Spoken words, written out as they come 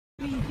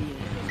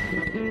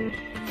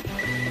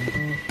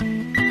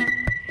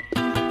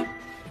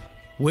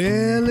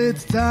Well,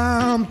 it's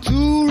time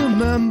to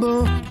remember.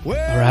 All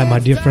right, my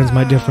dear friends,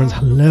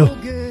 hello.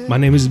 My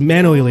name is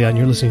Mano, and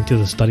you're listening to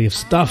The Study of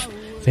Stuff.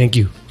 Thank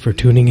you for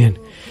tuning in.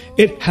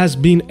 It has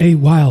been a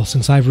while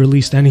since I've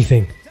released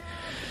anything.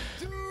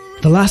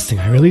 The last thing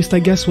I released, I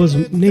guess, was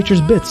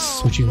Nature's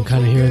Bits, which you can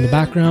kind of hear in the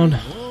background.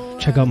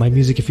 Check out my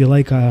music if you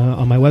like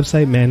on my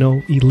website,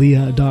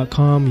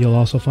 manoelia.com. You'll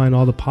also find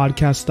all the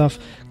podcast stuff.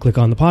 Click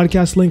on the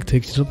podcast link,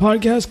 takes you to the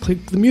podcast.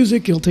 Click the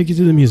music, it'll take you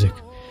to the music.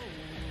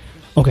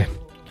 Okay.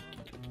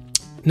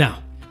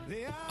 Now,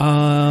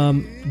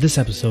 this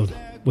episode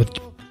with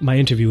my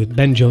interview with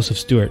Ben Joseph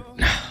Stewart,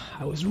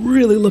 I was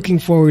really looking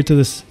forward to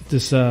this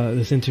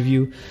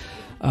interview.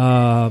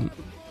 I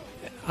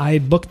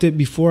had booked it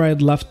before I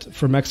had left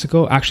for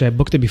Mexico. Actually, I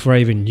booked it before I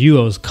even knew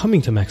I was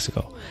coming to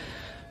Mexico.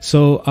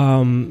 So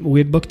we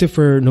had booked it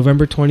for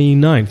November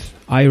 29th.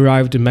 I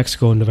arrived in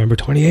Mexico on November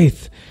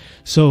 28th.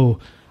 So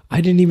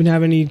I didn't even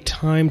have any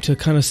time to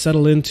kind of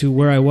settle into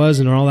where I was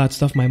and all that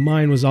stuff. My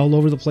mind was all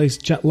over the place,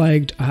 jet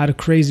lagged. I had a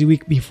crazy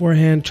week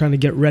beforehand trying to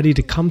get ready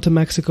to come to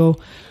Mexico,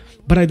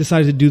 but I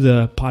decided to do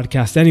the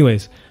podcast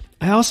anyways.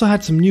 I also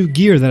had some new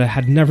gear that I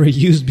had never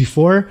used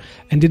before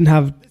and didn't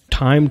have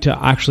time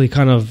to actually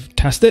kind of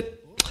test it.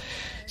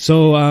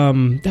 So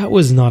that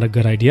was not a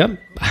good idea.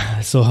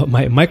 So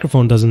my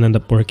microphone doesn't end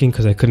up working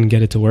because I couldn't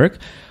get it to work,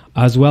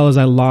 as well as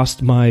I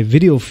lost my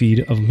video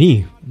feed of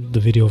me, the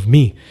video of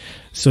me.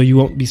 So you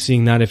won't be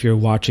seeing that if you're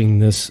watching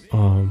this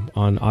on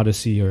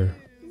Odyssey or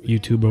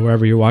YouTube or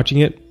wherever you're watching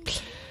it.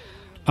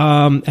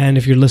 And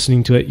if you're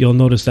listening to it, you'll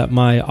notice that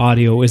my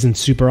audio isn't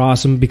super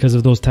awesome because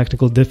of those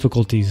technical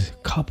difficulties.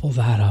 Couple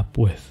that up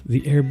with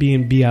the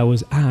Airbnb I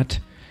was at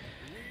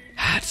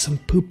had some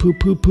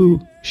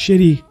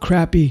shitty,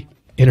 crappy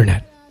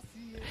internet.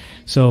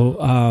 So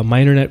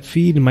my internet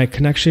feed and my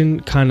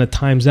connection kind of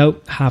times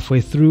out halfway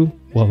through,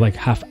 well, like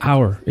half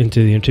hour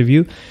into the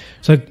interview.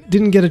 So I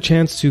didn't get a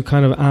chance to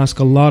kind of ask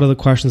a lot of the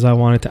questions I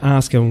wanted to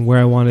ask and where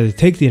I wanted to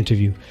take the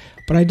interview.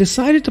 But I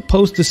decided to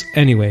post this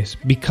anyways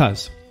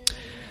because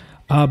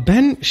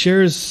Ben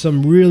shares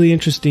some really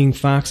interesting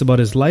facts about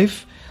his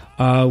life.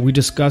 We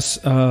discuss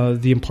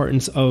the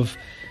importance of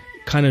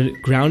kind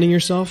of grounding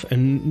yourself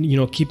and, you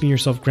know, keeping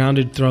yourself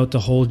grounded throughout the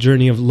whole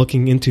journey of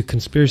looking into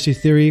conspiracy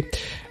theory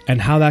and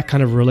how that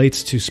kind of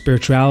relates to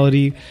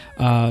spirituality,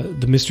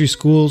 the mystery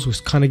schools. We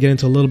kind of get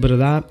into a little bit of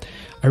that.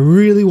 I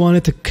really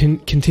wanted to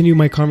continue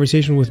my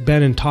conversation with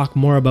Ben and talk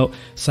more about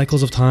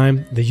cycles of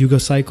time, the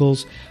Yuga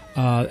cycles,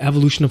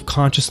 evolution of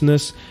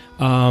consciousness,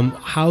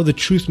 how the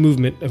truth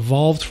movement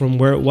evolved from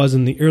where it was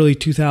in the early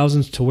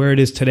 2000s to where it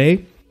is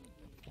today.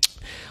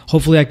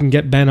 Hopefully I can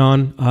get Ben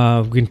on.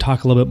 We can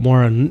talk a little bit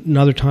more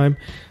another time,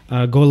 go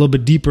a little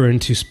bit deeper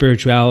into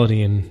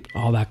spirituality and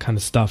all that kind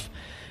of stuff.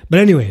 But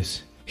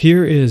anyways,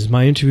 here is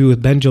my interview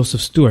with Ben Joseph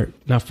Stewart.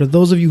 Now, for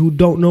those of you who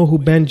don't know who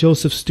Ben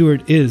Joseph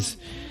Stewart is,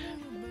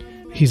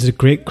 he's a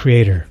great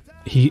creator.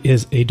 He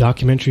is a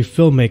documentary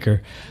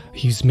filmmaker.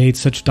 He's made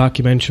such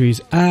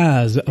documentaries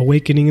as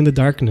Awakening in the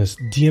Darkness,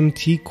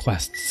 DMT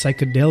Quest,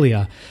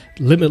 Psychedelica,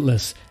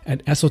 Limitless,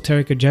 and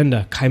Esoteric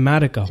Agenda,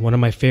 Kymatica, one of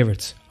my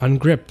favorites,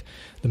 Ungrip,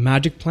 The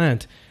Magic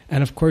Plant,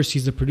 and of course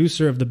he's the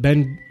producer of the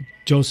Ben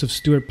Joseph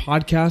Stewart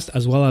Podcast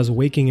as well as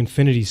Waking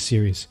Infinity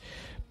series.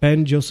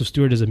 Ben Joseph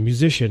Stewart is a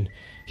musician,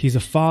 he's a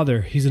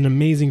father, he's an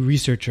amazing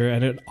researcher,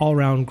 and an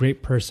all-around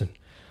great person.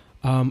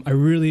 I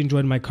really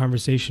enjoyed my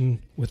conversation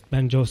with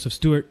Ben Joseph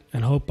Stewart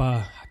and hope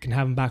I can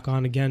have him back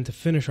on again to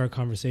finish our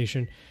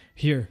conversation.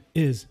 Here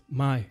is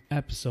my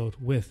episode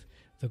with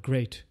the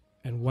great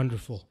and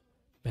wonderful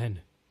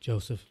Ben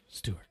Joseph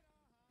Stewart.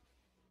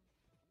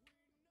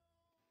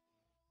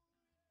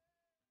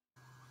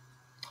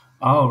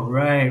 All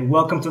right,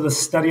 welcome to the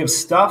Study of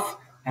Stuff,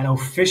 and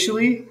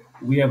officially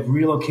we have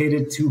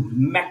relocated to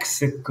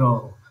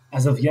Mexico.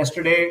 As of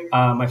yesterday,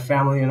 my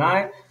family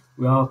and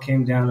we all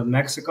came down to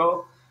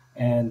Mexico.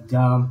 And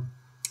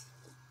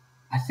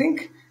I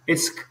think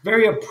it's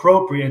very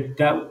appropriate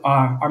that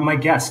my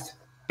guest,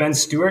 Ben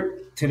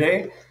Stewart,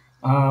 today,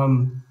 I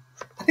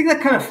think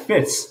that kind of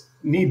fits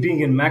me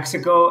being in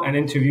Mexico and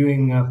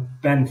interviewing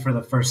Ben for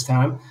the first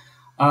time.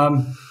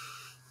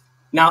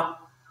 Now,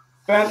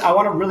 Ben, I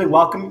want to really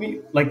welcome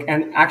you,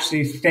 and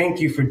actually thank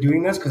you for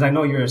doing this because I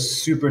know you're a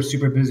super,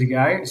 super busy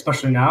guy,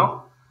 especially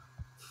now.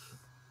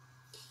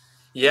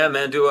 Yeah,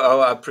 man,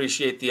 I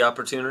appreciate the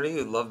opportunity.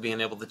 I love being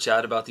able to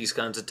chat about these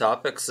kinds of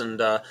topics.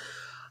 And I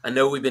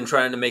know we've been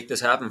trying to make this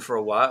happen for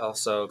a while,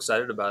 so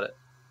excited about it.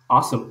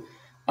 Awesome.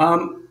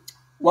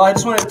 Well, I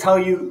just want to tell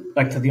you,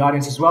 to the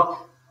audience as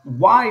well,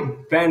 why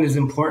Ben is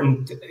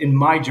important in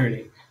my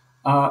journey.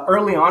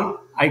 Early on,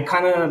 I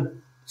kind of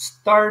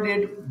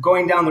started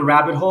going down the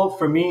rabbit hole.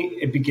 For me,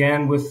 it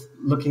began with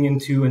looking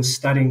into and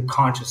studying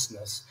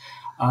consciousness.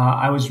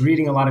 I was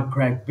reading a lot of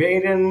Greg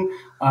Baden,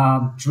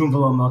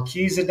 Drunvalo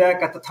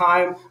Melchizedek at the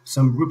time,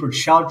 some Rupert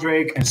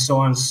Sheldrake, and so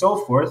on and so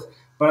forth.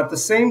 But at the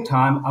same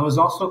time, I was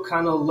also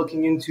kind of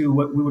looking into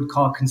what we would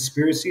call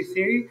conspiracy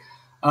theory.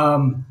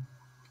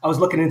 I was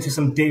looking into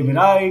some David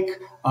Icke,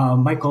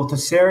 Michael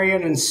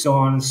Tessarian, and so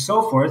on and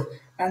so forth.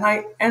 And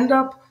I end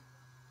up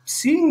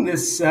seeing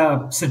this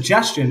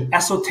suggestion,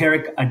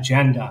 Esoteric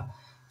Agenda.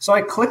 So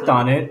I clicked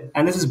on it,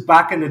 and this is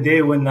back in the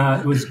day when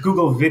it was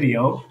Google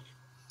Video,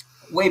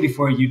 way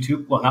before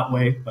YouTube. Well, not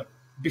way, but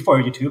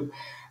before YouTube.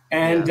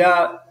 And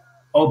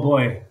oh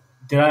boy,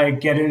 did I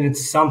get into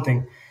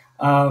something.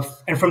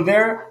 And from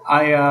there,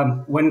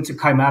 I went into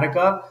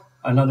Kymatica,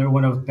 another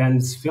one of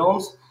Ben's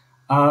films.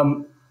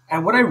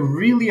 And what I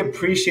really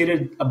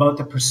appreciated about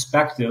the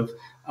perspective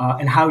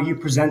and how you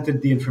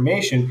presented the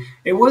information,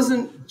 it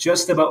wasn't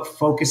just about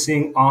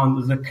focusing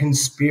on the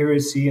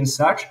conspiracy and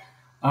such.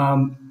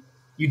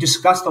 You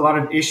discussed a lot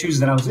of issues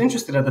that I was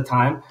interested in at the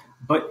time,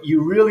 but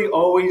you really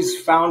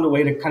always found a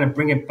way to kind of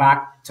bring it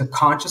back to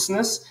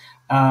consciousness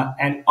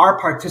and our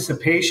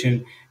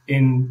participation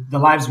in the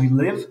lives we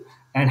live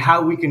and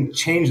how we can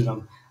change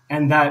them.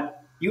 And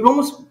that you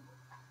almost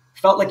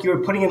felt like you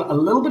were putting in a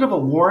little bit of a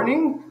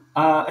warning,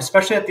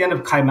 especially at the end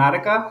of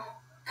Kymatica,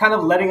 kind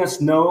of letting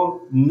us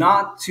know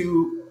not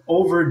to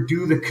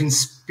overdo the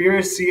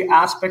conspiracy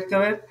aspect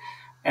of it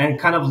and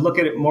kind of look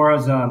at it more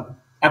as a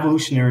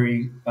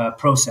evolutionary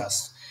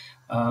process.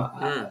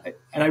 And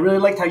I really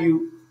liked how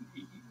you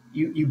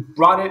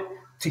brought it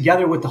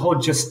together with the whole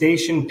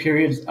gestation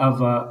period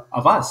of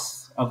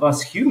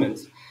us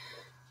humans.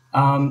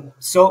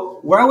 So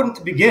where I wanted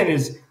to begin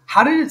is,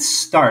 how did it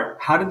start?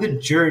 How did the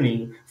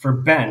journey for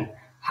Ben?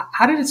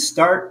 How did it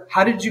start?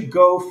 How did you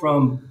go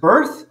from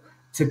birth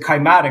to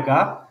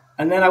Kymatica?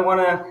 And then I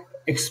want to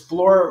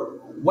explore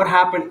what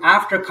happened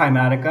after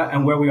Kymatica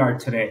and where we are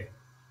today.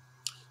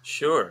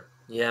 Sure.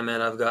 Yeah,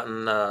 man, I've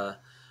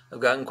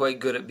gotten quite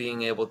good at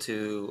being able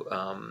to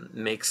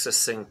make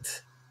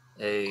succinct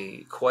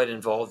a quite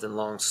involved and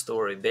long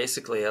story.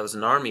 Basically, I was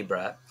an army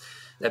brat.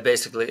 That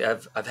basically,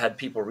 I've had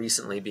people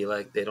recently be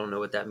like, they don't know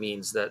what that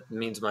means. That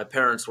means my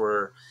parents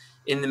were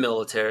in the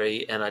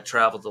military and I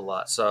traveled a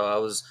lot. So I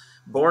was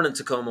born in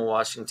Tacoma,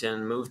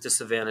 Washington, moved to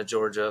Savannah,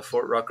 Georgia,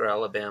 Fort Rucker,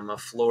 Alabama,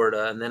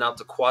 Florida, and then out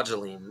to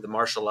Kwajalein, the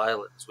Marshall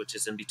Islands, which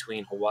is in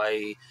between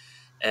Hawaii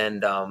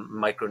and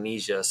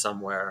Micronesia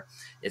somewhere.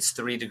 It's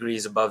 3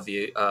 degrees above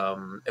the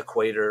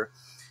equator,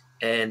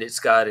 and it's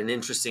got an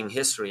interesting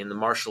history. And the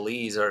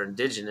Marshallese are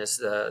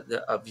indigenous,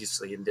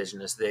 obviously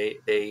indigenous.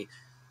 They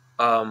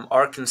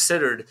are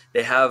considered,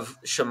 they have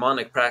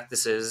shamanic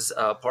practices.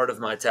 Part of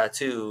my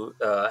tattoo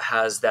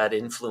has that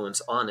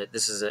influence on it.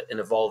 This is an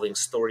evolving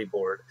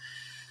storyboard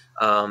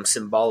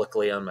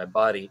symbolically on my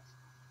body.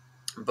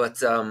 But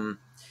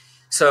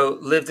so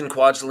lived in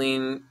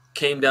Kwajalein,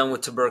 came down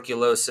with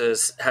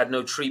tuberculosis, had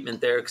no treatment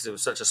there because it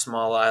was such a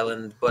small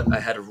island, but I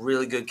had a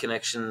really good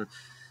connection.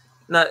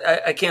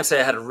 I can't say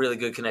I had a really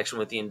good connection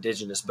with the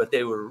indigenous, but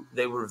they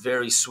were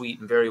very sweet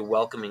and very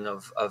welcoming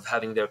of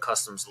having their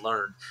customs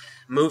learned.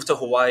 Moved to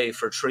Hawaii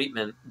for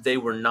treatment. They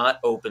were not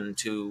open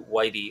to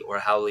whitey or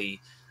haole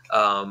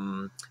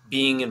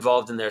being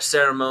involved in their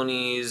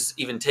ceremonies,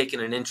 even taking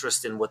an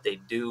interest in what they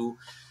do.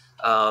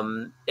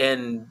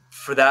 And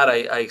for that,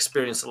 I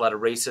experienced a lot of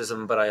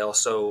racism, but I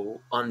also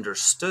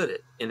understood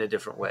it in a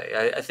different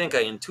way. I think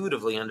I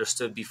intuitively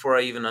understood before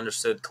I even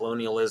understood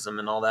colonialism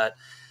and all that,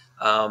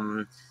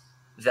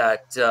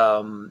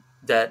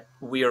 that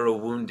we are a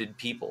wounded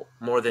people.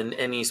 More than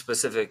any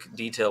specific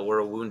detail, we're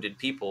a wounded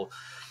people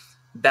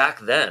back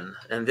then.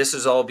 And this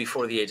is all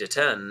before the age of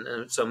 10.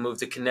 And so moved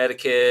to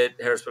Connecticut,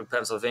 Harrisburg,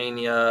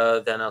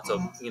 Pennsylvania, then out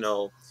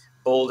to,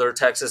 Boulder,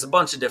 Texas, a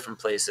bunch of different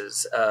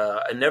places.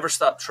 I never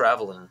stopped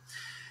traveling.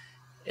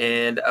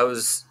 And I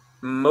was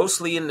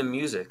mostly into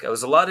music. I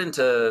was a lot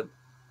into,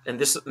 and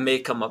this may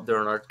come up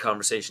during our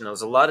conversation, I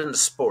was a lot into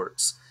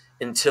sports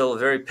until a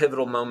very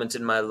pivotal moment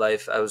in my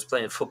life. I was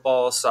playing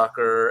football,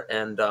 soccer,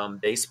 and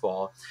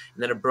baseball.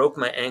 And then I broke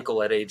my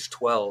ankle at age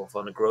 12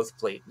 on a growth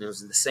plate. And it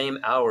was the same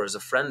hour as a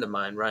friend of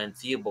mine, Ryan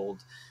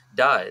Theobald,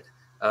 died,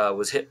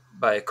 was hit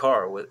by a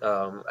car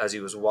as he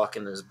was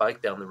walking his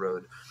bike down the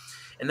road.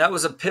 And that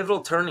was a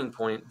pivotal turning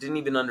point. Didn't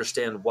even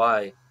understand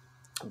why,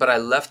 but I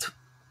left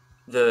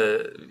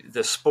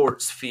the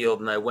sports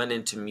field and I went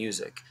into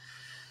music.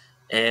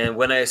 And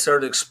when I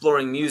started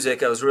exploring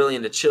music, I was really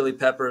into Chili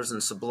Peppers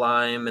and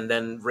Sublime, and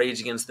then Rage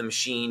Against the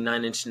Machine,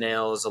 Nine Inch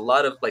Nails, a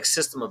lot of like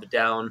System of a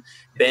Down,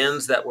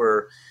 bands that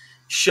were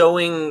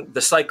showing the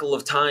cycle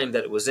of time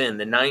that it was in.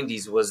 The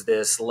 90s was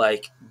this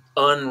like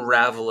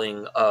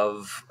unraveling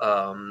of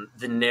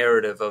the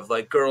narrative of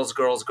like girls,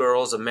 girls,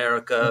 girls,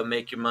 America,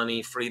 make your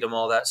money, freedom,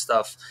 all that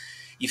stuff.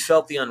 You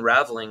felt the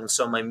unraveling. And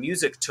so my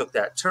music took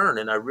that turn,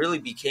 and I really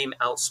became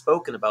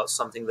outspoken about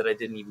something that I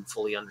didn't even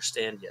fully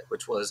understand yet,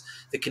 which was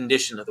the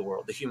condition of the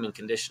world, the human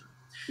condition.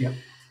 Yeah.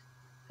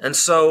 And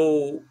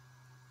so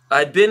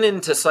I'd been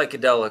into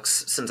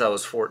psychedelics since I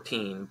was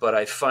 14, but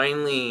I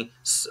finally,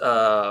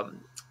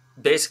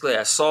 basically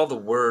I saw the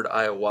word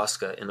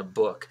ayahuasca in a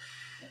book,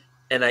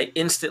 and I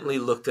instantly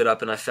looked it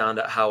up and I found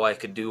out how I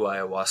could do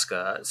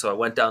ayahuasca. So I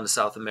went down to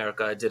South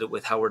America. I did it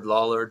with Howard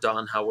Lawler,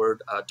 Don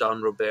Howard,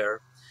 Don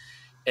Robert,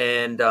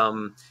 and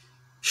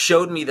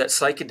showed me that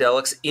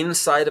psychedelics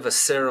inside of a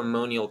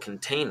ceremonial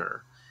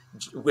container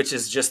which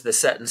is just the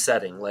set and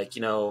setting. Like,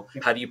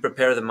 how do you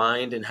prepare the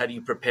mind and how do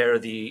you prepare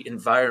the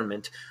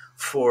environment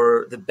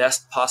for the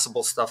best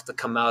possible stuff to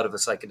come out of a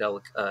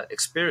psychedelic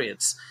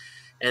experience?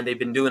 And they've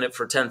been doing it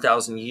for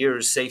 10,000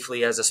 years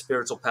safely as a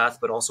spiritual path,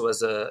 but also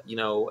as a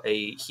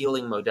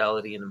healing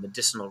modality and a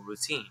medicinal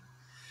routine.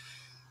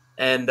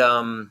 And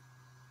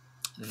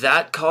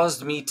that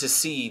caused me to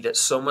see that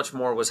so much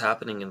more was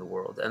happening in the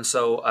world. And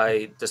so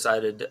I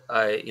decided,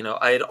 I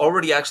had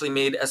already actually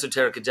made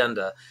Esoteric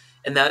Agenda,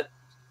 and that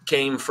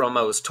came from,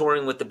 I was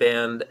touring with the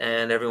band,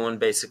 and everyone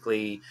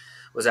basically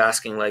was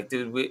asking, like,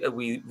 dude,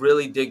 we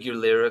really dig your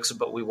lyrics,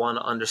 but we want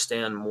to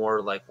understand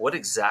more, like, what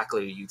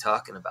exactly are you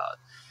talking about?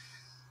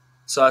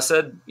 So I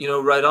said,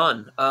 right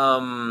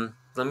on.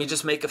 Let me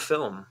just make a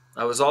film.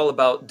 I was all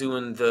about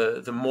doing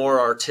the more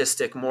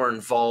artistic, more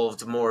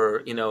involved,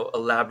 more,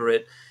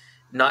 elaborate,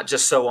 not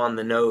just so on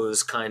the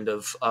nose kind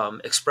of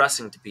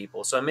expressing to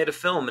people. So I made a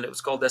film, and it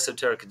was called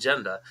Esoteric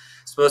Agenda.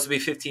 It's supposed to be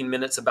 15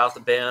 minutes about the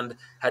band,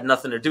 had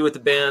nothing to do with the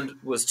band,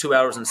 was 2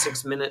 hours and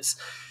 6 minutes.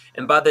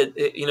 And by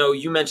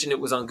you mentioned it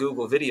was on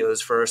Google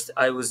Videos first.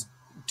 I was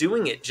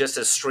doing it just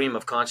as stream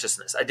of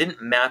consciousness. I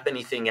didn't map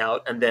anything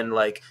out and then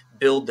like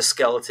build the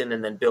skeleton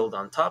and then build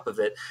on top of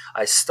it.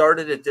 I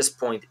started at this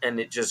point, and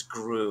it just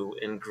grew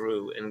and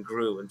grew and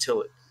grew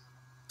until it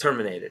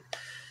terminated.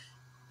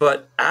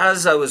 But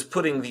as I was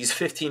putting these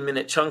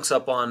 15-minute chunks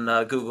up on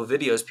Google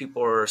Videos,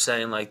 people were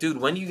saying, like,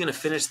 dude, when are you going to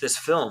finish this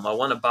film? I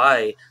want to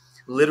buy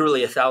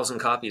literally 1,000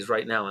 copies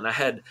right now. And I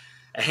had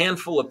a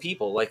handful of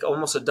people, like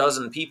almost a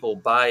dozen people,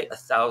 buy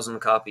 1,000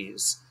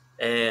 copies,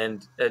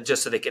 and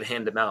just so they could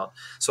hand them out.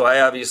 So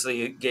I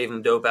obviously gave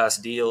them dope-ass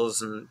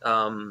deals and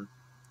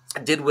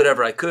did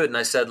whatever I could. And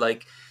I said,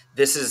 like,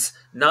 this is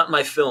not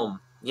my film,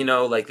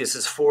 like, this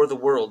is for the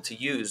world to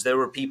use. There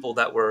were people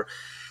that were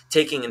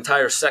taking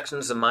entire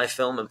sections of my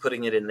film and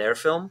putting it in their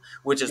film,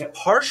 which is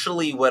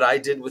partially what I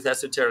did with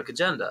Esoteric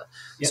Agenda.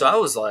 So I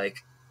was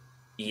like,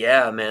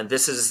 yeah, man,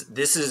 this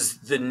is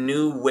the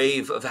new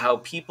wave of how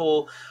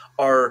people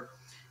are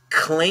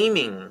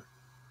claiming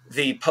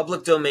the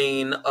public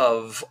domain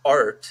of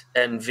art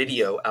and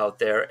video out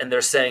there. And they're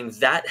saying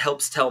that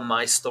helps tell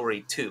my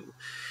story too.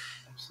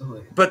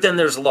 Absolutely. But then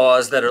there's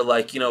laws that are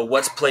like,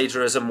 what's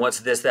plagiarism,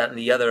 what's this, that, and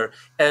the other.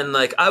 And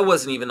like, I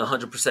wasn't even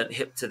 100%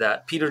 hip to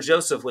that. Peter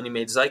Joseph, when he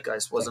made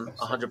Zeitgeist, wasn't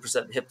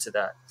 100% hip to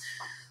that.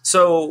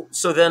 So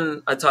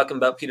then I'm talking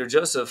about Peter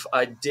Joseph.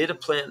 I did a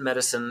plant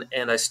medicine,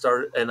 and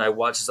I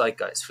watched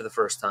Zeitgeist for the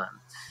first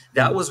time.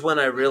 That was when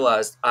I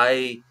realized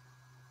I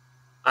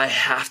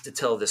have to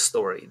tell this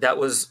story. That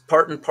was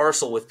part and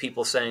parcel with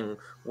people saying,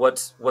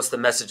 what's the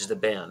message of the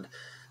band?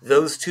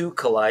 Those two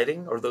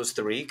colliding, or those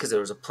three, because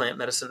there was a plant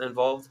medicine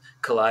involved,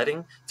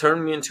 colliding,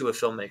 turned me into a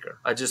filmmaker.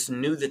 I just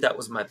knew that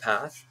was my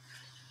path.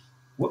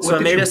 So I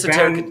made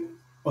Esoteric.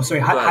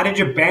 How did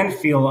your band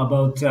feel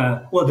about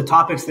the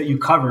topics that you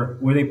cover?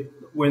 Were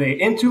they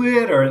into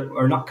it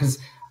or not? Because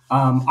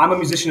I'm a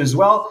musician as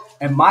well,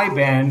 and my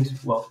band,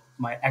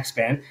 my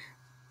ex-band,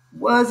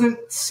 wasn't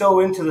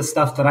so into the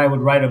stuff that I would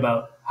write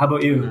about. How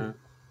about you?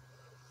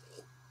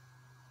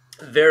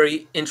 Mm-hmm.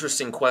 Very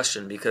interesting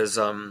question, because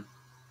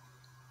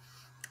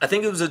I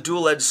think it was a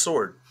dual-edged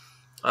sword.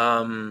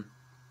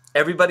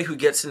 Everybody who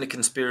gets into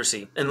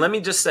conspiracy, and let me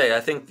just say,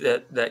 I think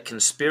that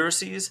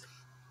conspiracies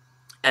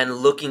and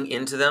looking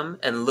into them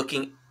and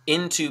looking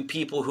into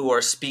people who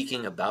are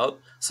speaking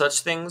about such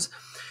things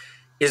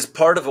is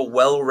part of a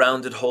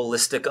well-rounded,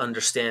 holistic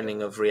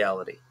understanding of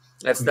reality.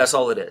 That's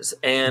all it is.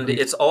 And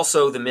it's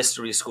also the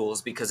mystery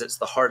schools, because it's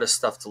the hardest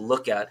stuff to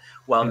look at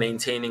while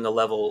maintaining a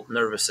level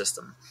nervous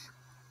system.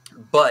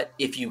 But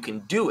if you can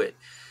do it,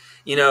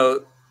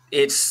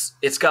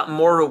 it's got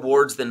more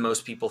rewards than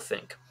most people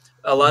think.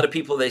 A lot of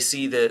people, they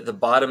see the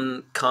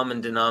bottom common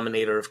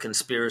denominator of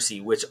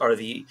conspiracy, which are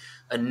the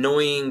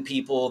annoying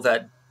people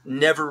that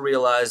never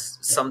realize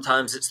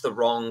sometimes it's the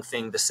wrong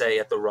thing to say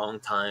at the wrong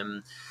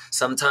time.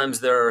 Sometimes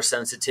there are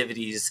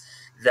sensitivities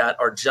that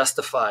are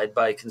justified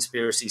by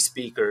conspiracy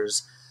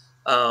speakers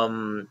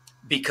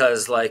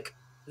because, like,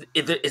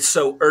 it's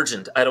so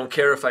urgent. I don't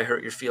care if I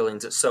hurt your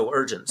feelings. It's so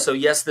urgent. So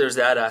yes, there's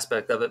that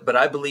aspect of it, but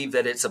I believe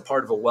that it's a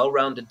part of a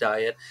well-rounded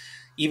diet.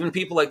 Even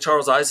people like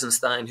Charles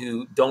Eisenstein,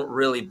 who don't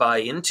really buy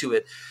into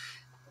it,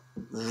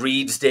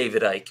 reads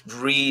David Icke,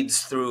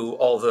 reads through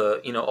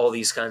all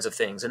these kinds of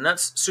things. And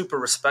that's super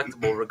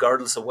respectable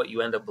regardless of what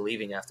you end up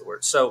believing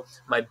afterwards. So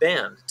my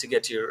band, to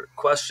get to your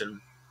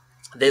question,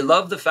 they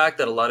love the fact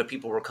that a lot of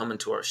people were coming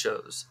to our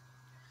shows.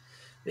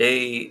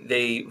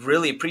 They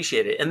really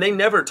appreciate it. And they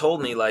never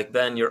told me, like,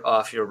 Ben, you're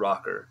off your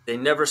rocker. They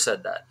never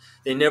said that.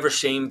 They never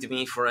shamed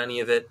me for any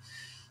of it.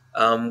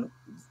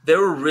 They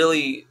were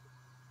really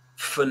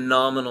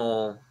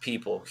phenomenal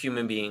people,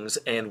 human beings,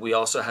 and we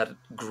also had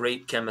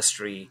great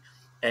chemistry,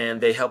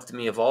 and they helped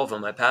me evolve on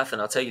my path. And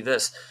I'll tell you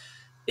this,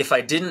 if I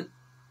didn't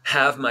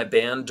have my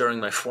band during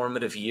my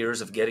formative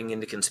years of getting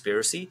into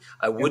conspiracy,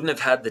 I wouldn't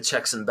have had the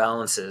checks and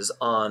balances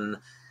on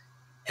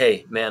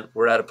hey, man,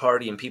 we're at a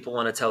party and people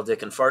want to tell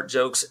dick and fart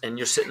jokes, and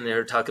you're sitting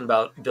there talking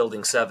about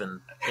Building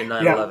 7 in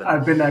 9/11. Yeah,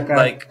 I've been that guy.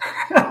 Like,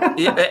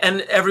 yeah,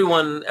 and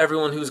everyone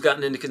who's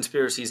gotten into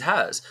conspiracies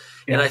has.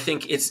 Yeah. And I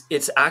think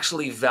it's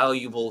actually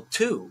valuable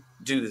to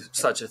do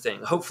such a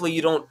thing. Hopefully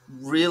you don't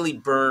really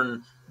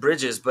burn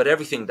bridges, but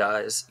everything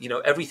dies. You know,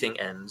 everything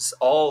ends.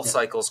 All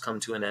cycles come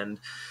to an end.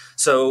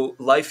 So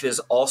life is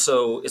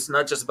also, it's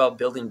not just about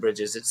building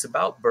bridges, it's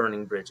about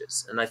burning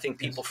bridges. And I think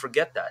people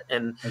forget that.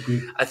 And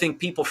Agreed. I think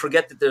people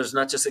forget that there's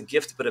not just a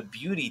gift, but a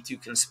beauty to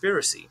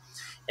conspiracy.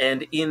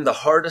 And in the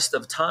hardest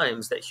of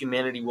times that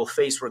humanity will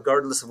face,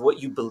 regardless of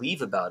what you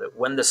believe about it,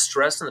 when the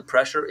stress and the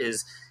pressure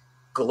is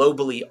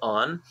globally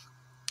on,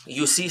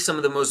 you see some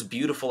of the most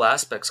beautiful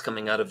aspects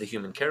coming out of the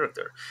human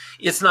character.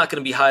 It's not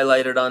going to be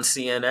highlighted on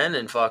CNN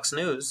and Fox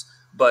News,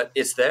 but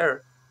it's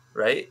there,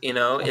 right? You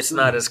know, Absolutely. It's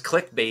not as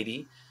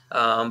clickbaity,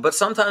 but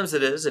sometimes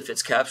it is if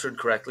it's captured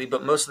correctly.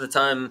 But most of the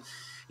time,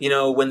 you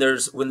know, when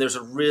there's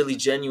a really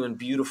genuine,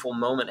 beautiful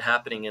moment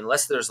happening,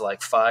 unless there's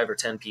like 5 or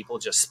 10 people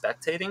just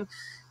spectating,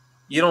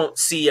 you don't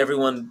see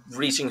everyone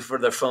reaching for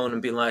their phone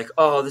and being like,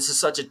 oh, this is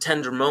such a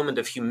tender moment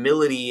of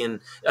humility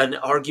and an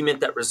argument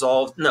that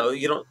resolved. No,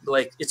 you don't.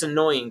 Like, it's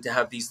annoying to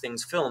have these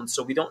things filmed.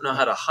 So we don't know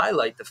how to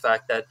highlight the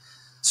fact that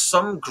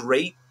some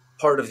great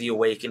part of the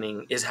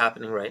awakening is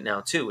happening right now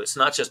too. It's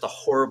not just a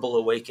horrible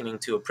awakening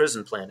to a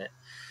prison planet.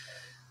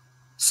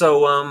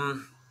 So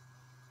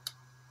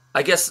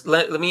I guess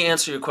let me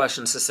answer your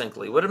question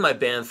succinctly. What did my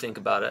band think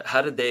about it?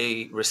 How did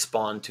they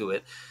respond to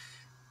it?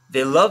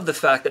 They loved the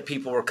fact that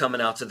people were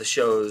coming out to the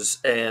shows,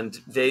 and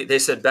they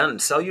said, Ben,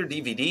 sell your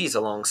DVDs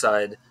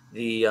alongside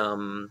the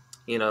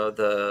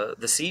the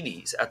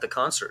CDs at the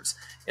concerts.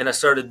 And I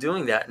started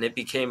doing that, and it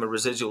became a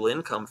residual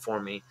income for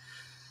me.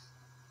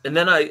 And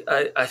then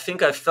I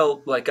think I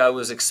felt like I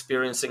was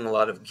experiencing a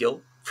lot of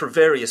guilt for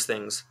various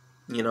things.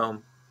 You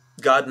know,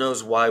 God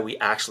knows why we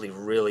actually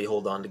really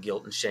hold on to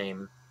guilt and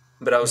shame.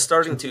 But I was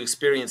starting to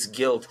experience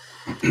guilt.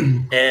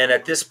 And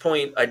at this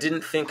point, I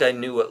didn't think I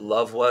knew what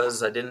love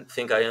was. I didn't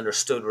think I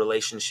understood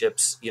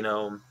relationships, you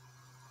know,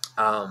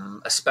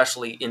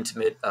 especially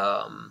intimate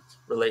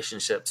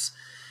relationships.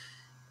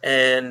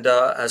 And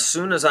as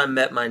soon as I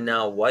met my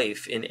now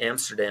wife in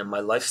Amsterdam, my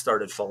life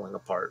started falling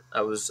apart.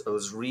 I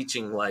was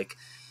reaching like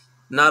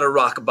not a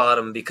rock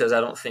bottom, because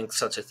I don't think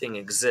such a thing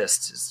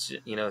exists. It's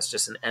just, you know, it's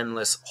just an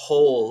endless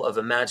hole of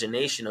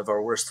imagination of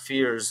our worst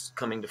fears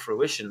coming to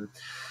fruition.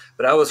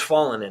 But I was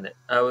falling in it.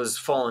 I was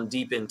falling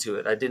deep into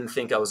it. I didn't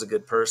think I was a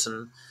good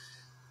person.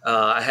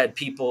 I had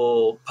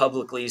people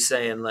publicly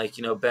saying like,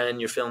 you know, Ben,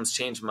 your films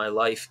changed my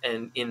life.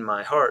 And in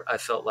my heart, I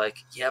felt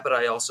like, yeah, but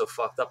I also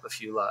fucked up a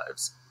few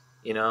lives.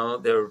 You know,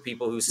 there were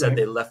people who said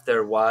they left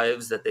their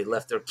wives, that they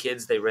left their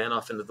kids. They ran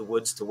off into the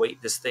woods to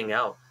wait this thing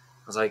out.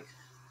 I was like,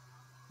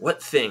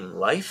 what thing?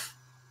 Life?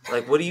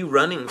 Like, what are you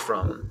running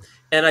from?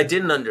 And I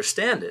didn't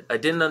understand it. I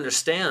didn't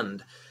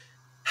understand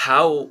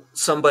how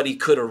somebody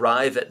could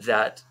arrive at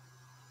that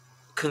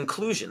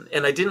conclusion,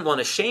 and I didn't want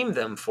to shame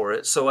them for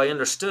it. So I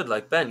understood,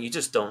 like, Ben, you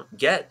just don't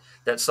get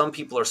that some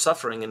people are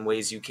suffering in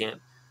ways you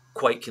can't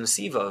quite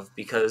conceive of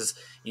because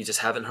you just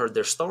haven't heard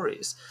their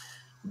stories.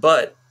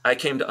 But I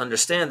came to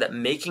understand that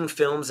making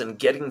films and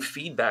getting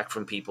feedback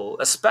from people,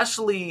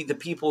 especially the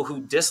people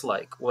who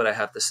dislike what I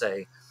have to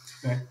say,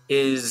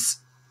 is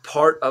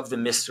part of the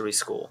mystery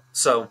school.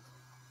 So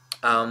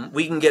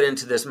we can get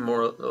into this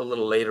more a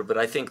little later, but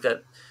I think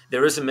that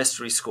there is a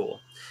mystery school.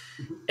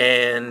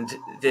 And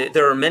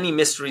there are many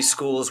mystery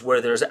schools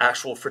where there's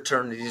actual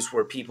fraternities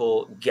where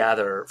people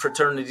gather,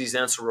 fraternities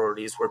and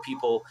sororities where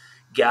people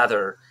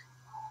gather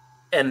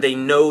and they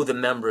know the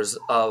members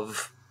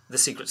of the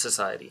secret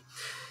society.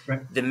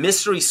 Right. The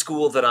mystery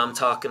school that I'm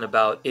talking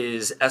about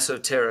is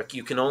esoteric.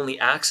 You can only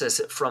access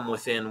it from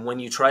within. When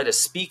you try to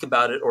speak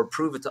about it or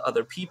prove it to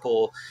other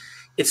people,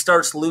 it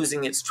starts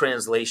losing its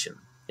translation.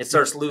 It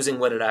starts losing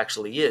what it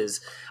actually is.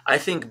 I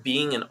think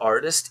being an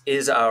artist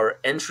is our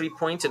entry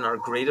point and our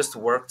greatest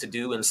work to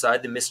do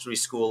inside the mystery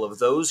school of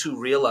those who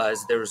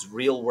realize there's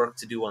real work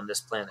to do on this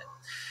planet.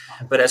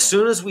 But as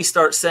soon as we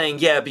start saying,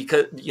 yeah,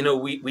 because, you know,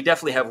 we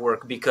definitely have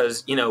work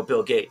because, you know,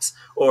 Bill Gates,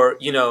 or,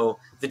 you know,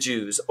 the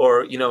Jews,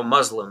 or, you know,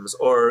 Muslims,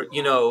 or,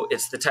 you know,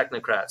 it's the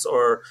technocrats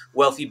or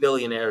wealthy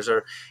billionaires,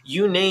 or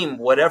you name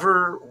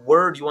whatever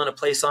word you want to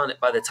place on it,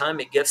 by the time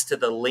it gets to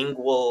the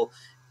lingual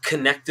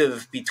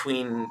connective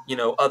between, you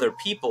know, other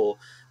people,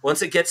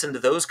 once it gets into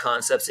those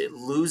concepts, it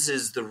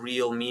loses the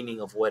real meaning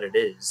of what it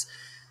is.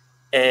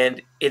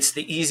 And it's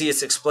the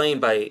easiest explained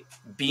by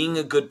being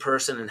a good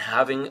person and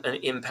having an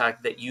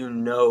impact that you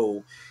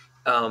know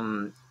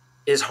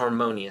is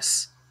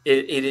harmonious.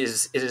 It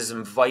is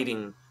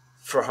inviting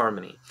for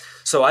harmony.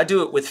 So I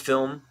do it with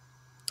film.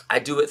 I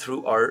do it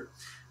through art.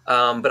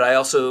 But I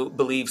also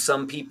believe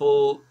some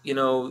people, you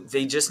know,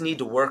 they just need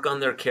to work on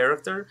their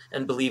character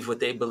and believe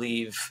what they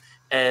believe,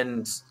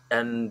 and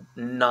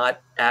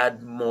not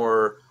add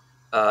more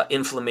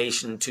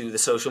inflammation to the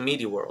social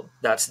media world.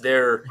 That's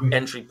their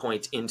entry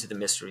point into the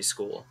mystery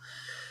school.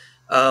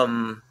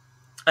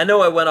 I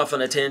know I went off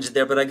on a tangent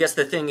there, but I guess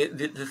the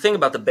thing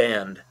about the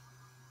band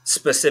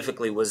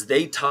specifically was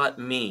they taught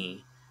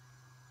me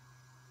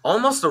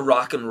almost a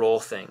rock and roll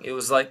thing. It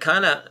was like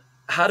kind of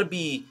how to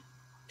be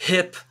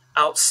hip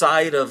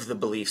outside of the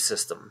belief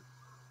system.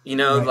 You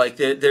know, Right. like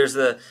there's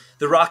the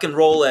rock and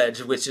roll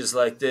edge, which is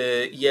like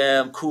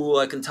I'm cool,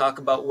 I can talk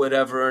about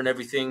whatever and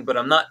everything, but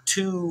I'm not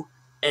too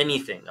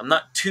anything. I'm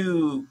not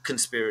too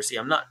conspiracy.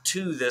 I'm not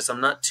too this.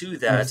 I'm not too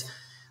that. Yes.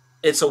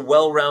 It's a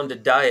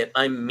well-rounded diet.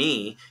 I'm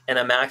me, and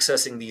I'm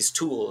accessing these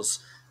tools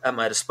at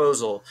my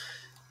disposal.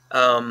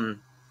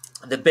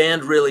 The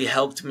band really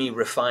helped me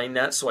refine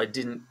that, so I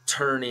didn't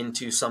turn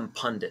into some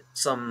pundit,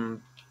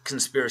 some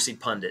conspiracy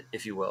pundit,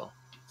 if you will.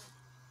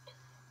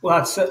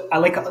 Well, I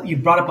like you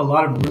brought up a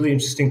lot of really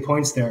interesting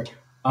points there,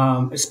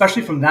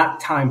 especially from that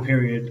time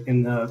period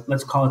in the,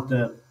 let's call it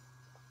the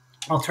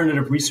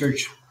alternative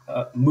research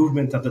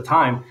movement of the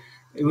time.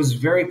 It was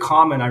very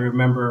common, I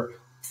remember,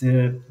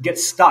 to get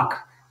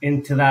stuck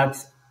into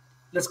that.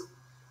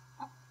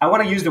 I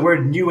want to use the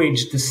word New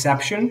Age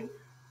deception.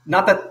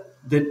 Not that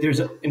there's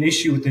an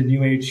issue with the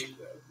New Age,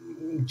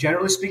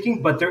 generally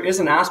speaking, but there is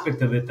an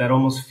aspect of it that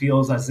almost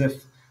feels as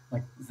if,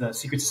 like the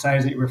secret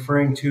societies that you're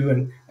referring to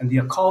and the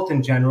occult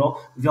in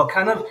general, they'll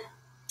kind of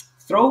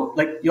throw,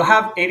 like, you'll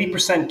have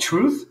 80%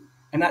 truth,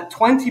 and that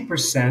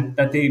 20%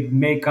 that they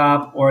make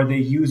up or they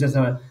use as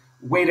a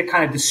way to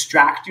kind of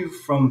distract you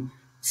from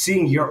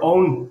seeing your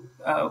own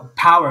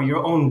power,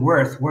 your own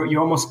worth, where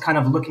you're almost kind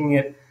of looking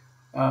at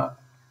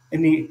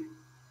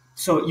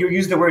so you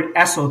use the word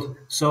esot.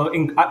 So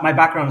my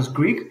background is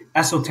Greek.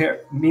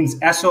 Esoteric means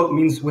eso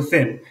means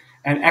within,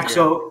 and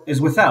exo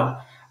is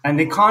without. And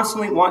they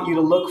constantly want you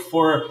to look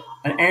for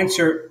an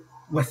answer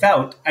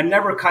without and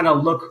never kind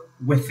of look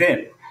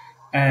within.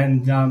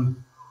 And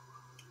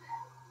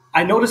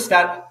I noticed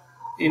that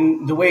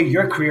in the way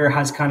your career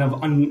has kind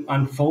of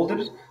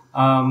unfolded.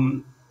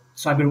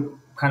 So I've been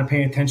kind of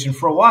paying attention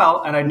for a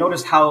while, and I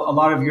noticed how a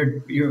lot of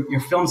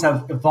your films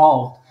have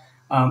evolved,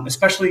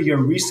 especially your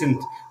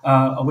recent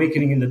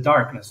Awakening in the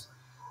Darkness.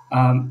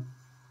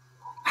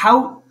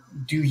 How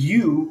do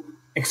you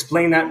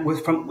explain that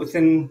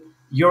within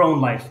your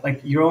own life, like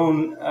your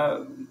own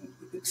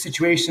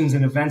situations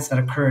and events that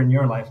occur in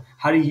your life?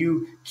 How do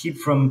you keep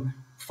from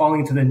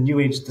falling into the New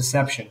Age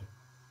deception?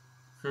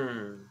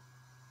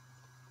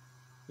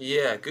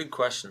 Yeah, good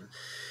question.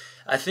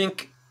 I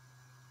think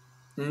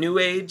New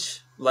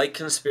Age, like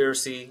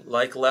conspiracy,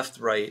 like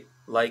left-right,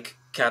 like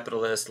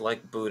capitalist,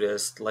 like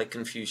Buddhist, like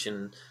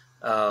Confucian,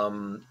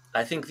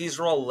 I think these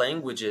are all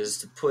languages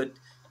to put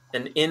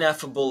an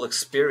ineffable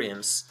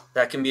experience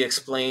that can be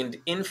explained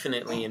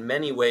infinitely in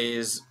many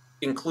ways,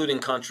 including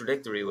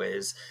contradictory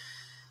ways.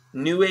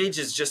 New Age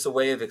is just a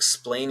way of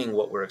explaining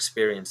what we're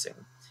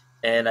experiencing.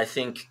 And I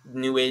think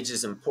New Age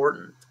is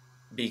important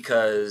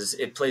because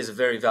it plays a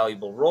very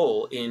valuable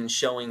role in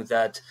showing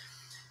that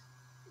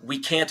we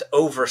can't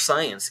over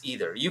science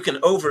either. You can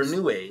over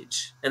New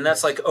Age, and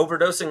that's like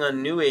overdosing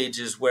on New Age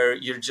is where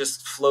you're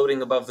just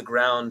floating above the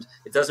ground.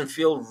 It doesn't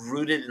feel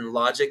rooted in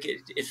logic.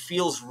 It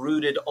feels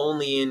rooted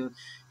only in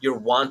your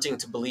wanting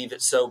to believe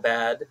it so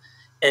bad.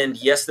 And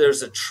yes,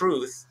 there's a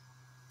truth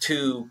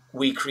to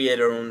we create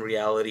our own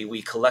reality.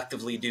 We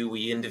collectively do,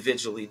 we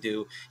individually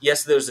do.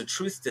 Yes, there's a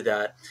truth to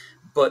that,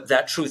 but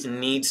that truth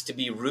needs to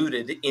be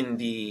rooted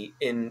in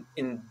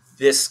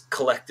this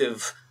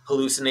collective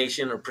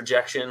hallucination or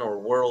projection or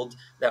world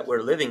that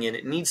we're living in.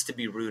 It needs to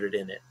be rooted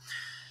in it.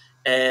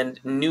 And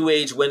New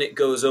Age, when it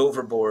goes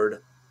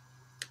overboard,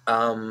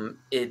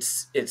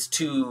 it's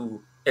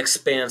too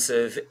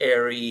expansive,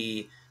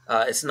 airy.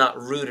 It's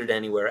not rooted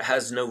anywhere. It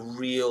has no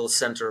real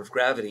center of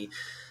gravity.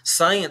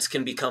 Science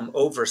can become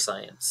over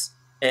science.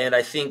 And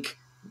I think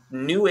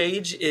New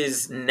Age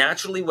is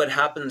naturally what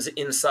happens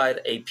inside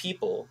a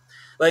people.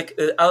 Like,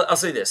 I'll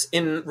say this,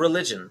 in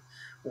religion,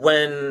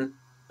 when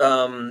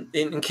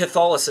in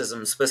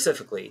Catholicism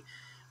specifically,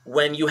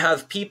 when you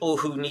have people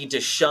who need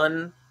to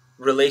shun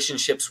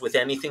relationships with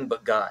anything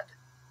but God,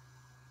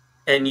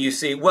 and you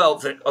see,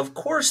 well, of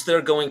course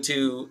they're going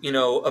to,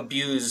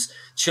 abuse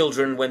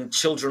children when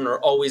children are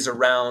always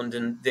around,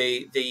 and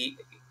they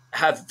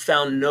have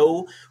found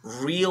no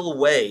real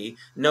way,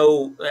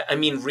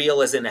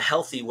 real as in a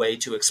healthy way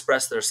to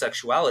express their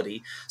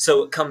sexuality,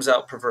 so it comes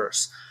out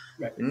perverse.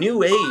 Right.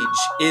 New Age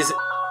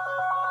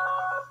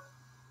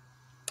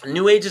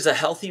is a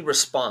healthy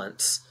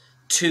response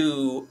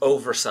to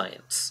over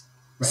science.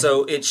 Right.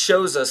 So it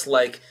shows us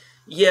like,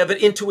 yeah, but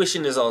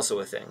intuition is also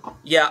a thing.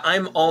 Yeah,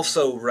 I'm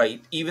also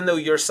right. Even though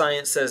your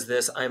science says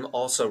this, I'm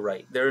also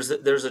right. There's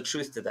a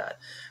truth to that.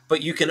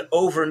 But you can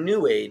over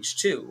New Age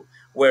too,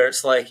 where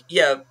it's like,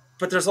 yeah,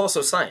 but there's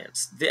also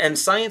science. And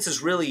science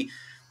is really,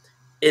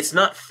 it's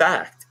not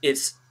fact.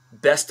 It's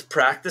best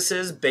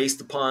practices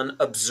based upon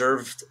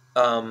observed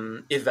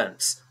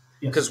events.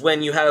 Because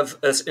when you have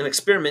an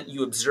experiment,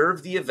 you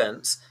observe the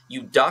events,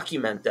 you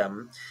document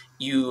them,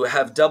 you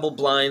have double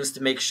blinds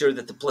to make sure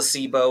that the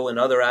placebo and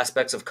other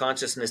aspects of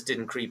consciousness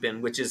didn't creep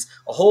in, which is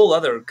a whole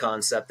other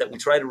concept that we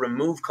try to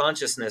remove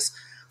consciousness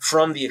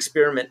from the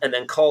experiment and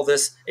then call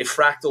this a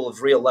fractal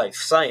of real life.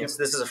 Science,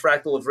 this is a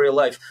fractal of real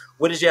life.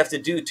 What did you have to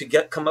do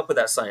to come up with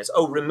that science?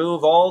 Oh,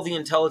 remove all the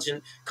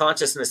intelligent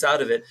consciousness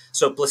out of it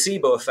so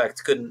placebo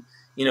effect couldn't,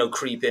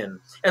 creep in.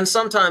 And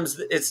sometimes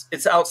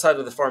it's outside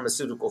of the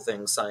pharmaceutical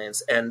thing,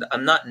 science. And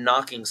I'm not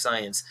knocking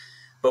science,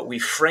 but we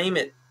frame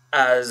it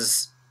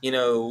as,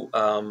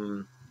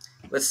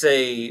 let's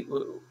say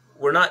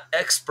we're not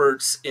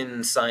experts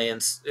in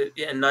science,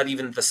 and not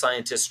even the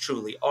scientists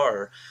truly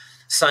are.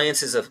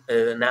 Science is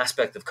an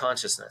aspect of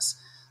consciousness.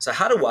 So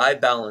how do I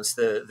balance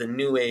the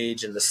new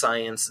age and the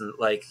science and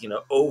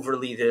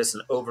overly this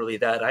and overly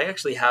that? I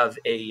actually have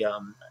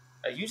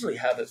I usually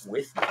have it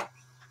with me.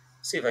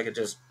 See if I could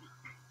just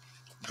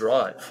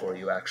draw it for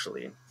you,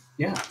 actually.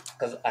 Yeah.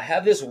 Because I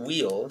have this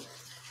wheel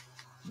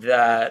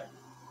that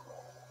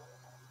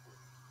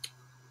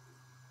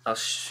I'll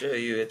show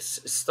you. It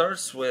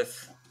starts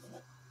with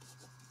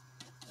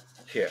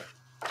here.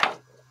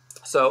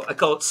 So I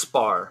call it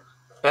SPAR.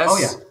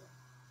 SPAR.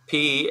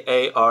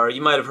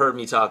 You might have heard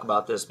me talk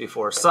about this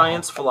before.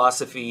 Science,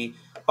 philosophy,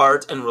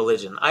 art, and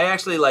religion. I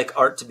actually like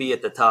art to be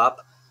at the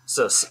top.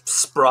 So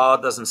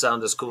SPRA doesn't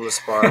sound as cool as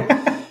SPAR.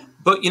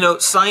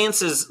 But,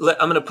 science is,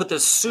 I'm going to put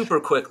this super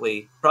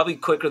quickly, probably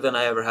quicker than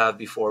I ever have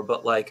before.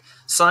 But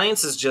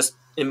science is just,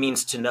 it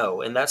means to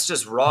know. And that's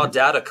just raw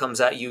data comes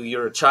at you.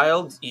 You're a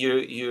child.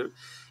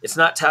 It's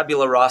not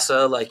tabula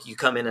rasa, like you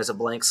come in as a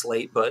blank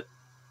slate, but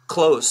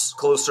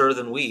closer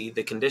than we,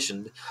 the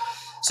conditioned.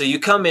 So you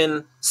come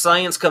in,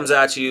 science comes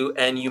at you,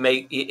 and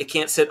it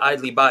can't sit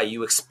idly by.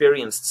 You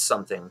experienced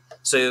something.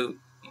 So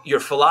your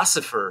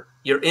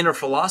inner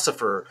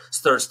philosopher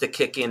starts to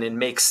kick in and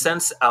make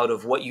sense out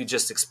of what you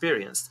just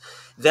experienced.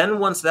 Then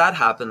once that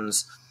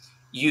happens,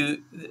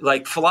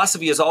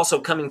 philosophy is also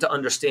coming to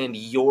understand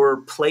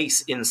your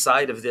place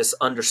inside of this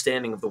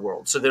understanding of the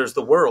world. So there's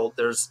the world,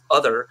 there's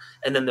other,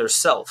 and then there's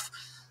self.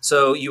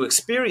 So you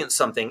experience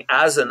something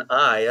as an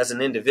I, as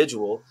an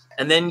individual,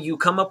 and then you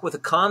come up with a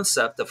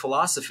concept, a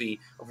philosophy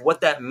of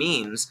what that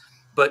means,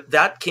 but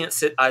that can't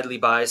sit idly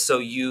by, so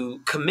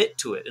you commit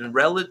to it. And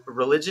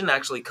religion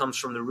actually comes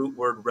from the root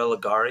word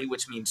religare,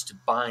 which means to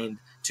bind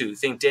to.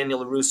 Think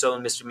Daniel LaRusso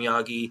and Mr.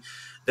 Miyagi,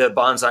 the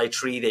bonsai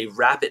tree, they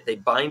wrap it, they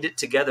bind it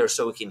together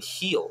so it can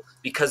heal,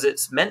 because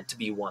it's meant to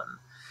be one.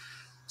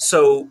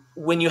 So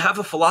when you have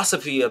a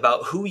philosophy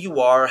about who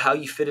you are, how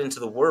you fit into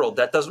the world,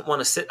 that doesn't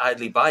want to sit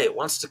idly by. It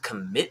wants to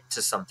commit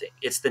to something.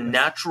 It's the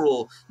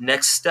natural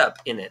next step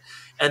in it.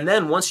 And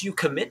then once you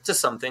commit to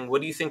something, what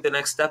do you think the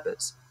next step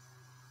is?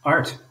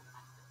 Art.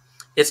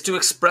 It's to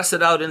express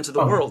it out into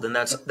the world, and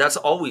that's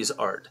always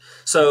art.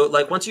 So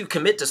once you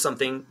commit to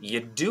something, you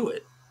do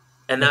it,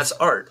 and that's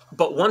art.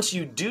 But once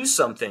you do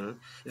something,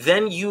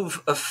 then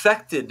you've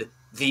affected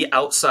the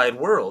outside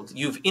world.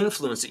 You've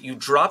influenced it. You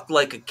dropped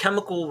like a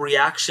chemical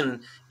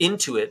reaction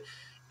into it,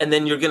 and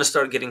then you're going to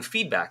start getting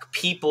feedback.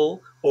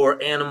 People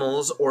or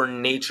animals or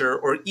nature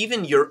or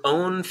even your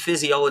own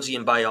physiology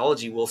and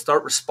biology will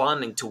start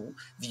responding to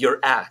your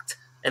act.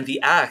 And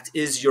the act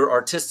is your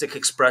artistic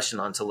expression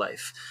onto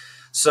life.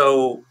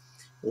 So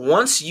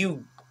once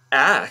you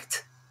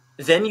act,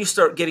 then you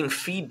start getting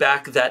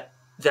feedback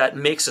that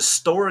makes a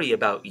story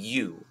about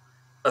you,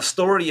 a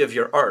story of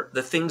your art,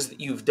 the things that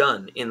you've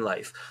done in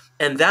life.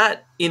 And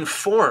that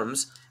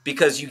informs,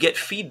 because you get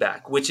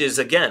feedback, which is,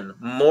 again,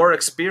 more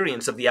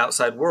experience of the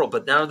outside world.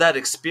 But now that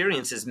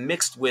experience is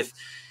mixed with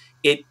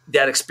it,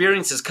 that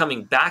experience is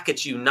coming back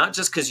at you, not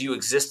just because you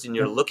exist and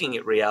you're looking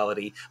at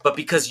reality, but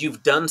because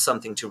you've done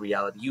something to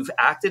reality. You've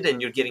acted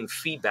and you're getting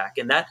feedback,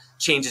 and that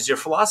changes your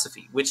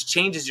philosophy, which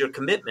changes your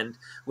commitment,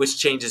 which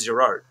changes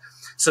your art.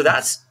 So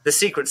that's the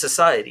secret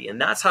society, and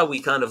that's how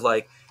we kind of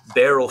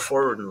barrel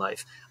forward in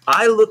life.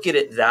 I look at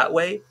it that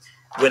way.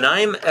 When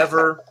I'm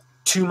ever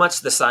too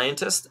much the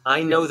scientist,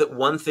 I know that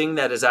one thing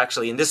that is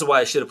actually, and this is why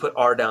I should have put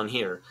R down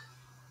here,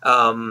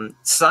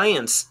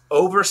 science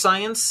over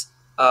science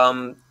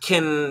can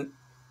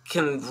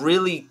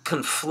really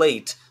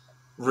conflate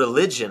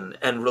religion,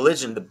 and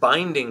religion, the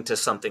binding to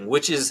something,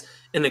 which is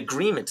an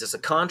agreement, it's a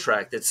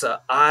contract, it's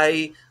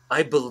I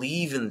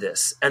believe in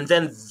this, and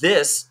then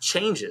this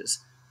changes.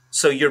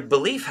 So your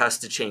belief has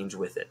to change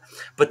with it.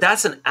 But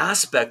that's an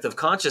aspect of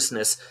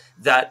consciousness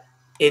that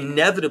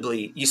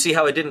inevitably, you see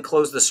how I didn't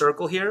close the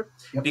circle here?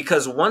 Yep.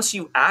 Because once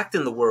you act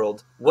in the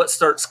world, what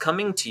starts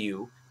coming to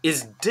you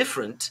is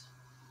different.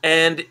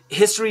 And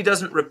history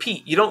doesn't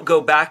repeat. You don't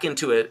go back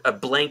into a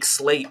blank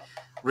slate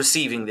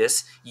receiving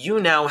this. You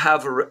now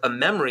have a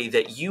memory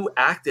that you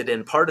acted,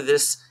 and part of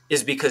this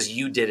is because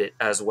you did it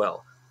as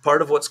well.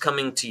 Part of what's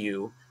coming to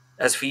you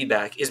as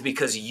feedback is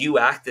because you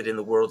acted in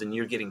the world and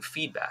you're getting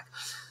feedback.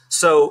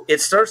 So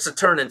it starts to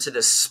turn into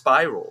this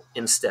spiral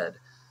instead.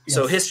 Yes.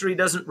 So history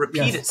doesn't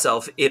repeat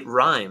itself. It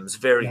rhymes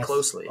very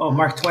closely. Oh,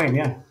 Mark Twain,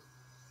 yeah.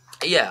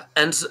 Yeah,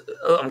 and so,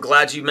 I'm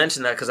glad you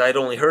mentioned that, because I'd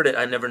only heard it.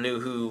 I never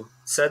knew who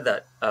said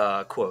that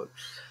quote.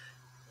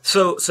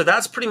 So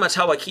that's pretty much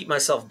how I keep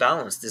myself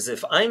balanced, is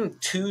if I'm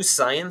too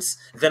science,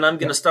 then I'm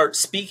going to start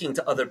speaking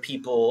to other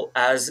people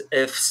as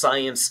if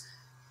science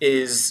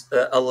is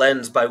a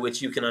lens by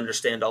which you can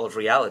understand all of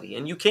reality.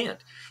 And you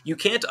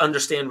can't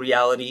understand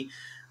reality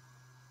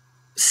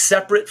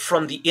separate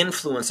from the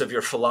influence of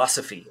your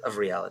philosophy of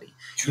reality.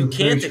 True, you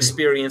can't true.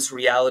 experience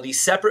reality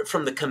separate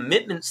from the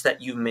commitments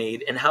that you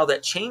made and how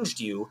that changed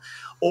you,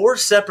 or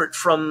separate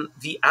from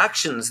the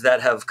actions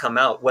that have come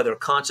out, whether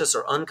conscious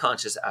or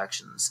unconscious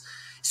actions.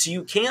 So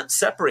you can't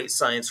separate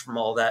science from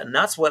all that. And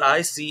that's what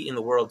I see in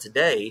the world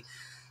today.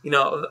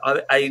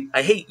 I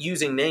hate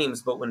using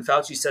names, but when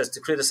Fauci says to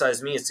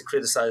criticize me is to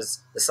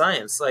criticize the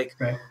science, like,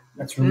 Right.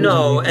 That's religion,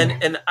 no, yeah.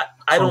 and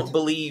I don't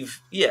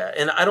believe,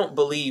 and I don't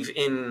believe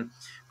in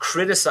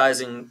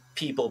criticizing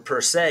people per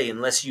se,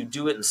 unless you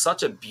do it in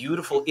such a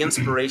beautiful,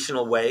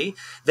 inspirational way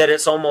that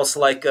it's almost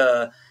like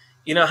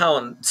how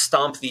in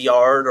Stomp the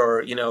Yard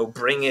or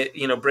Bring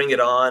It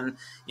On,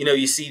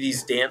 you see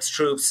these dance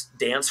troops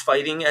dance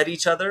fighting at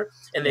each other,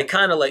 and they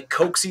kind of like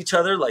coax each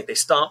other, like they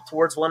stomp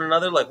towards one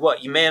another, like,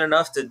 what, you man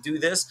enough to do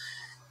this?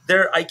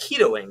 They're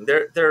aikidoing.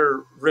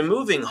 They're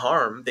removing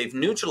harm. They've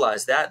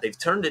neutralized that. They've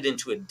turned it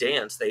into a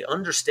dance. They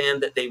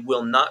understand that they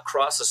will not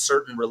cross a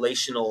certain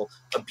relational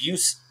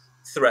abuse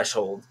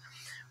threshold.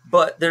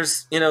 But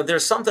there's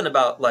something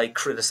about like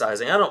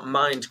criticizing. I don't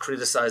mind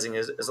criticizing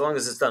as long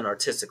as it's done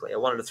artistically. I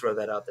wanted to throw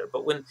that out there.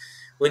 But when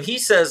he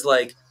says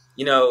like,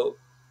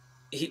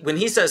 when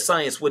he says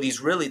science, what he's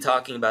really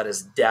talking about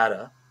is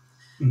data,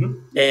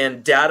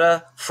 and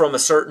data from a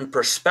certain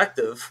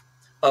perspective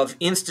of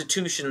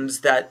institutions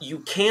that you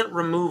can't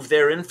remove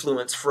their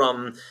influence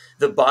from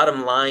the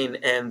bottom line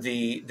and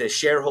the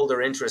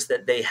shareholder interest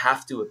that they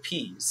have to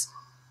appease,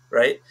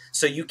 right?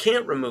 So you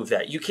can't remove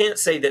that. You can't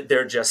say that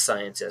they're just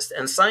scientists.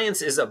 And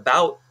science is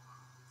about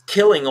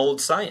killing old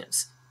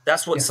science.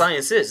 That's what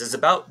science is. It's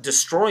about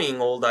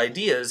destroying old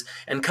ideas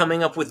and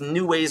coming up with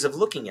new ways of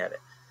looking at it.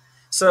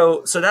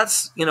 So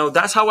that's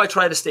how I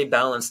try to stay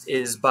balanced,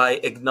 is by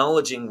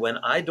acknowledging when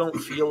I don't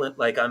feel it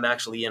like I'm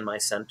actually in my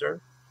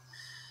center.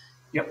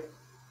 Yep.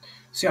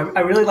 See,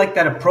 I really like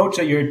that approach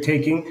that you're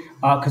taking,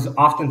 because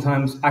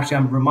oftentimes, actually,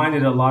 I'm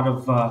reminded a lot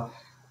of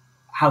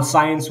how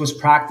science was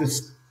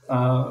practiced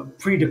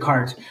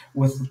pre-Descartes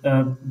with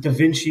Da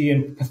Vinci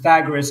and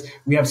Pythagoras.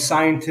 We have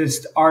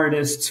scientists,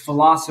 artists,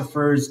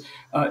 philosophers.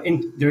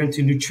 They're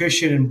into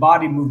nutrition and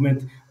body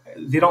movement.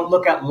 They don't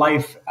look at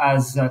life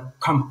as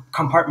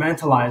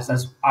compartmentalized,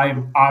 as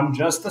I'm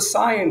just a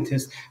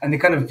scientist, and they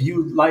kind of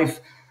view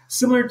life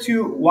similar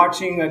to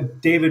watching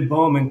David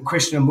Bohm and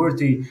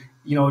Krishnamurti,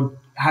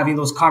 having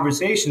those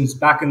conversations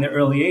back in the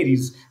early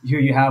 80s. Here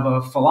you have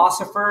a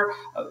philosopher,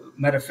 a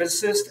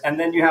metaphysicist, and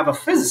then you have a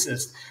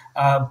physicist,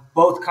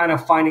 both kind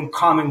of finding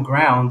common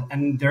ground,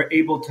 and they're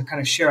able to kind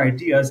of share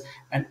ideas,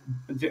 and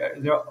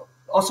they're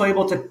also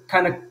able to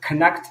kind of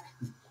connect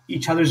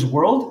each other's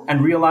world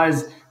and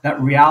realize that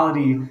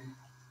reality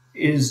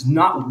is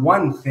not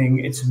one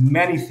thing, it's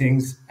many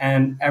things,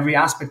 and every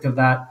aspect of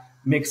that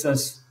makes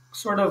us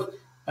sort of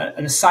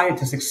a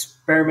scientist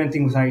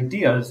experimenting with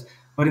ideas.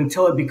 But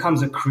until it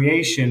becomes a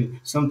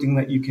creation, something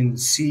that you can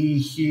see,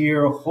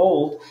 hear,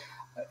 hold,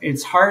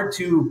 it's hard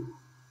to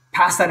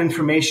pass that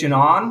information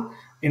on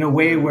in a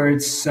way where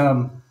it's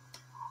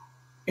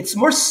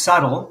more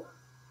subtle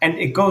and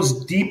it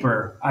goes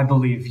deeper, I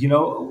believe.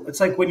 It's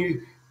like when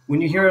you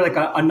hear like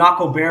a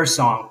Nako Bear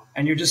song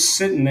and you're just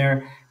sitting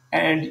there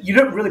and you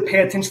don't really pay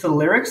attention to the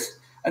lyrics,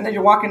 and then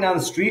you're walking down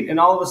the street and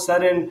all of a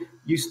sudden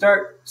you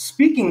start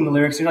speaking the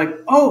lyrics and you're like,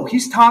 oh,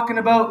 he's talking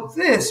about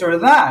this or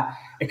that.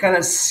 It kind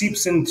of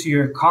seeps into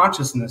your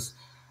consciousness.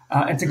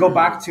 And to go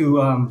back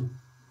to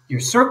your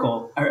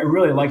circle, I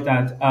really like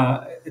that.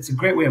 It's a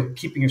great way of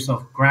keeping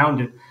yourself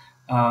grounded.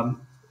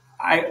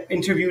 I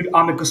interviewed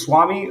Amit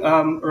Goswami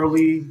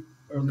early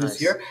this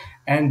year,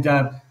 and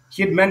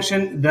he had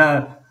mentioned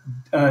the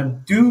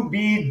do,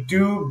 be,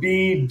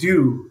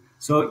 do.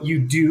 So you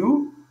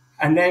do,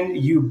 and then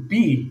you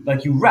be,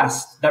 like you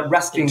rest, that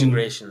resting.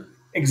 Integration.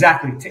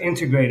 Exactly, to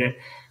integrate it.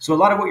 So a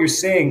lot of what you're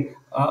saying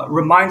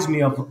reminds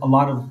me of a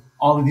lot of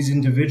all of these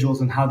individuals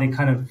and how they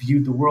kind of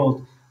viewed the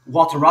world.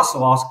 Walter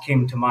Russell also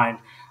came to mind.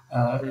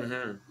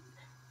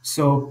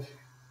 So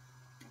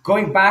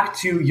going back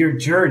to your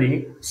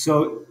journey,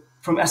 so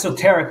from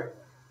Esoteric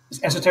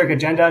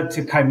Agenda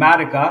to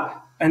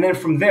Kymatica, and then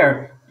from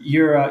there,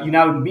 you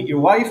now meet your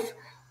wife.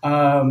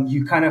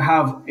 You kind of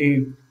have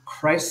a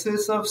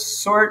crisis of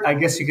sort, I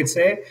guess you could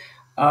say.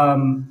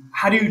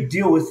 How do you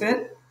deal with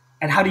it,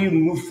 and how do you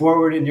move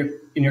forward in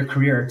your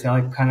career to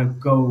like kind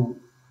of go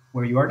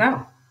where you are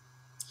now?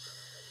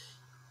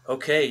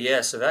 Okay,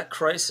 yeah. So that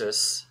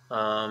crisis,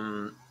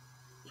 that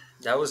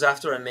was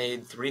after I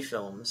made 3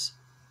 films.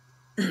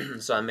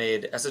 So I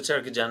made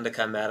Esoteric Agenda,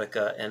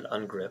 Kymatica, and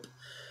Ungrip.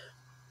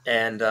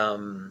 And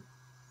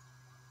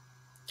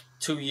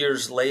 2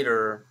 years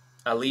later,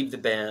 I leave the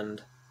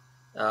band,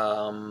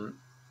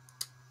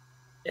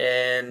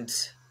 and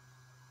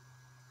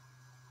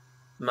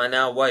my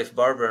now wife,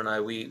 Barbara, and I,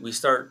 we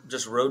start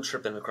just road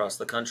tripping across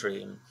the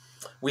country. And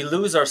we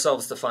lose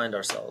ourselves to find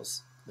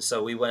ourselves.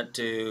 So we went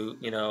to,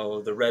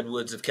 the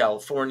redwoods of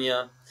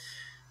California.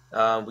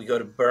 We go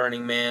to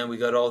Burning Man. We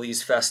go to all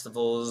these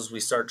festivals. We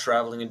start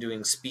traveling and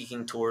doing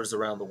speaking tours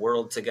around the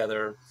world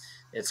together.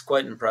 It's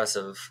quite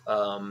impressive.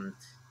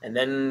 And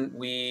then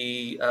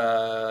we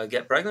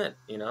get pregnant,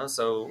 you know.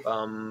 So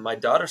my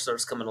daughter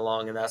starts coming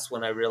along, and that's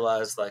when I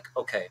realized, like,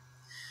 okay,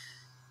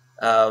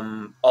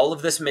 all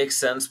of this makes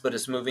sense, but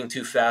it's moving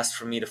too fast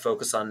for me to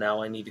focus on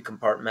now. I need to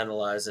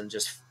compartmentalize and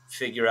just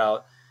figure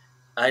out,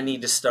 I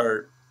need to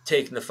start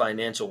taking the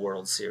financial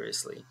world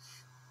seriously.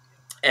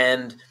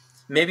 And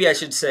maybe I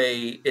should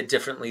say it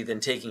differently than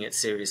taking it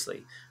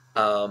seriously.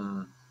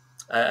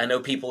 I know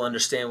people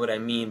understand what I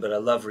mean, but I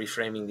love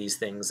reframing these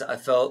things. I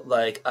felt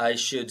like I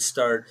should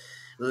start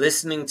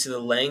listening to the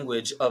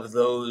language of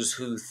those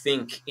who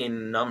think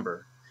in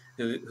number,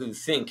 who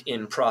think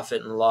in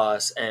profit and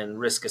loss and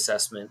risk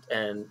assessment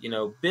and, you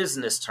know,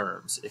 business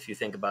terms, if you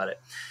think about it.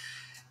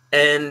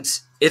 And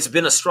it's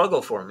been a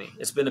struggle for me.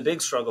 It's been a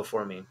big struggle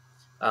for me.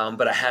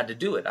 But I had to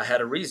do it. I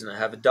had a reason. I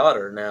have a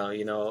daughter now,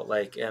 you know,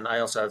 like, and I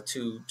also have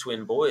 2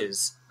 twin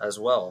boys as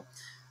well.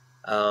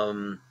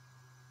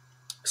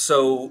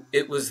 So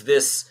it was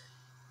this,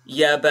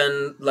 yeah,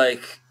 Ben,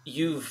 like,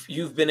 you've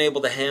been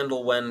able to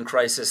handle when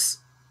crisis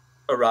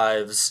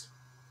arrives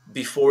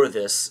before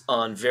this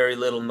on very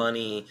little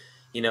money,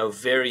 you know,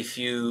 very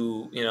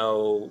few, you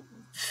know,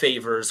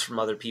 favors from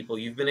other people.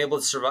 You've been able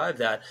to survive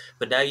that,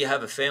 but now you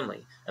have a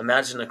family.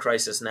 Imagine a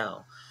crisis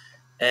now.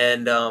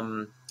 And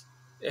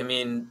I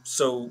mean,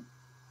 so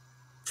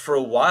for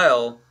a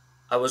while,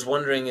 I was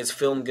wondering, is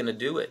film going to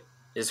do it?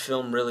 Is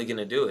film really going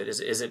to do it?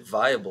 Is it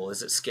viable?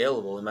 Is it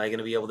scalable? Am I going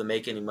to be able to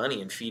make any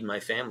money and feed my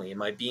family?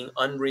 Am I being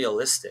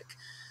unrealistic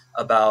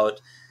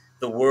about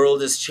the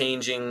world is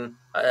changing?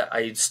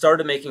 I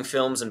started making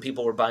films and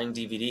people were buying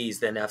DVDs.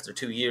 Then after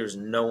 2 years,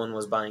 no one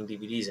was buying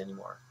DVDs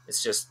anymore.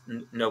 It's just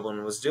no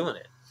one was doing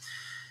it.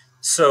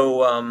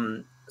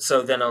 So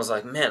then I was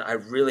like, man, I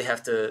really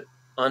have to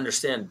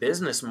understand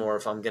business more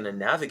if I'm going to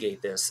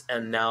navigate this.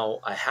 And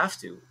now I have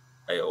to,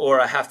 or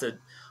I have to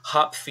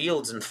hop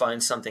fields and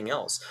find something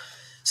else.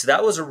 So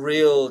that was a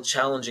real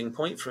challenging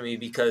point for me,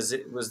 because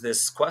it was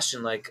this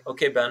question like,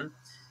 okay, Ben,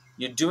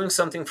 you're doing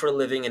something for a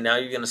living and now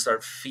you're going to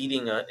start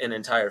feeding an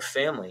entire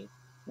family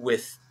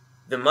with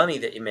the money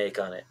that you make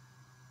on it.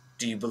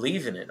 Do you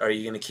believe in it? Are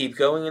you going to keep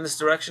going in this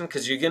direction?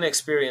 Because you're going to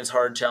experience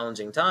hard,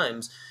 challenging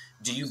times.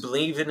 Do you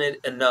believe in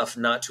it enough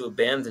not to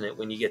abandon it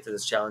when you get to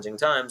those challenging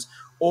times?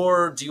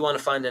 Or do you want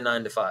to find a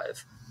 9 to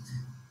 5?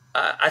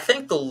 I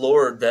thank the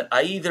Lord that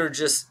I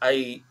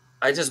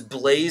just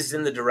blazed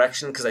in the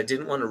direction because I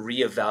didn't want to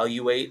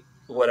reevaluate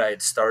what I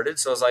had started.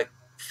 So I was like,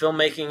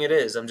 filmmaking it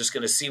is. I'm just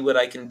going to see what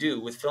I can do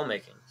with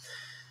filmmaking.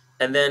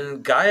 And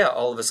then Gaia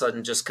all of a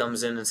sudden just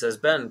comes in and says,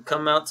 Ben,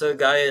 come out to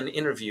Gaia and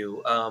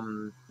interview,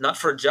 not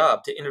for a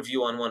job, to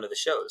interview on one of the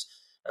shows.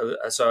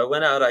 So I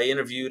went out, I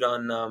interviewed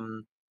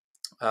on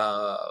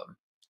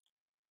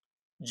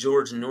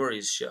George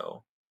Nouri's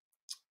show.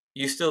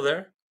 You still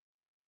there?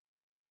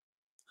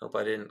 Hope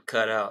I didn't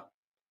cut out.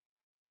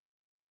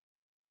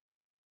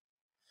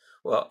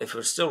 Well, if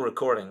we're still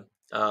recording,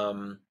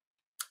 I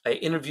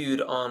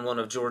interviewed on one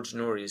of George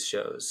Nouri's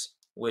shows,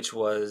 which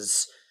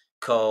was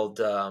called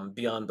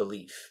Beyond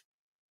Belief.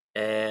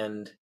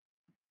 And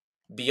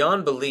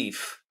Beyond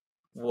Belief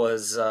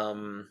was,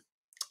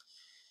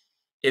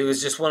 it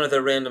was just one of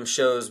the random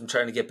shows. I'm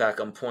trying to get back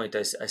on point.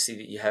 I see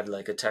that you had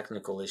like a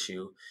technical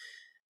issue.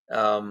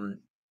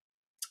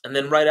 And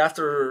then right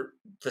after,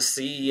 the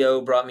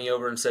CEO brought me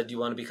over and said, do you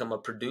want to become a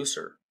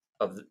producer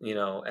of, you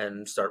know,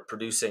 and start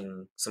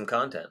producing some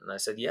content? And I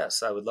said,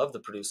 yes, I would love to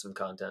produce some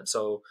content.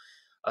 So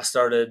I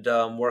started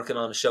working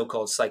on a show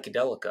called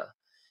Psychedelica.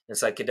 And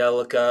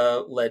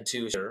Psychedelica led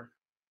to,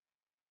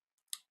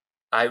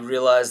 I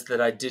realized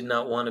that I did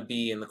not want to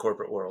be in the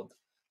corporate world.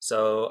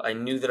 So I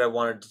knew that I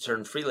wanted to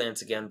turn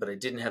freelance again, but I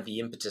didn't have the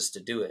impetus to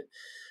do it.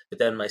 But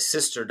then my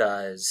sister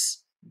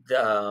dies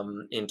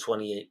in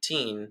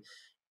 2018,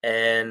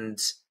 and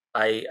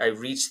I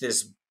reached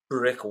this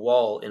brick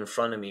wall in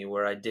front of me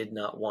where I did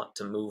not want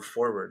to move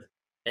forward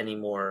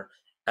anymore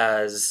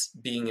as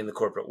being in the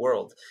corporate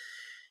world.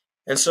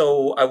 And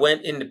so I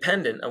went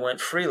independent. I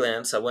went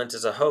freelance. I went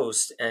as a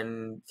host,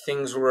 and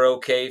things were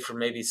okay for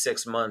maybe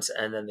 6 months,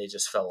 and then they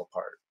just fell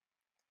apart.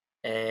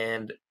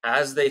 And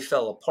as they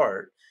fell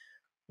apart,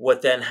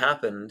 what then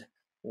happened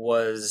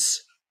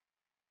was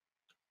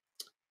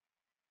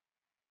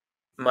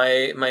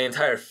my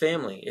entire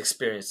family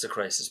experienced a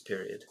crisis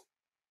period.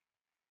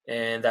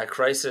 And that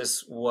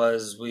crisis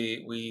was,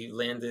 we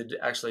landed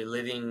actually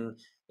living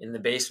in the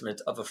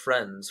basement of a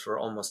friend's for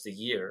almost a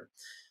year.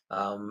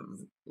 A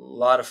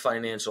lot of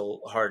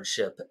financial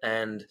hardship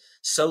and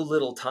so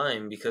little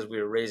time because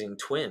we were raising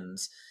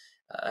twins,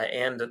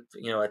 and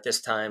at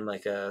this time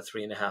like a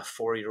 3.5,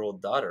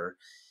 4-year-old daughter.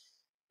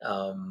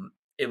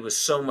 It was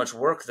so much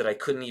work that I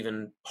couldn't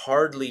even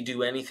hardly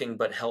do anything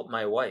but help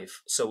my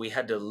wife. So we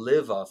had to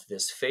live off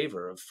this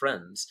favor of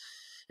friends.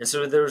 And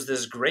so there was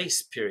this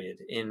grace period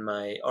in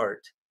my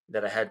art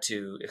that I had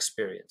to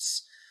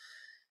experience.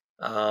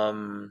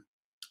 I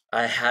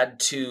had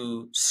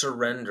to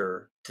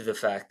surrender to the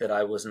fact that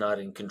I was not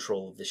in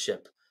control of the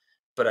ship.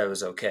 but I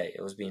was okay.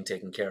 It was being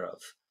taken care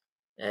of.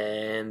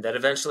 And that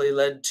eventually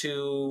led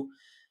to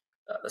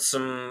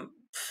some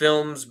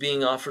films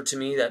being offered to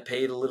me that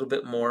paid a little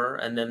bit more.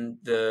 And then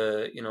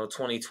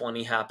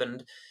 2020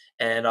 happened,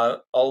 and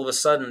all of a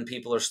sudden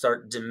people are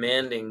start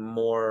demanding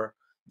more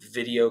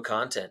video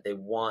content. They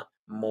want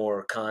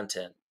more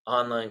content,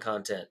 online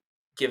content.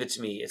 Give it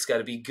to me. It's got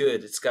to be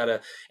good.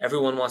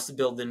 Everyone wants to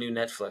build the new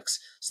Netflix.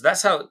 So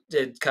that's how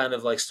it kind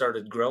of like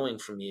started growing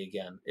for me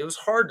again. It was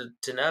hard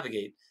to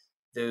navigate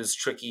those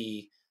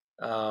tricky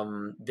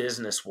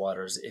business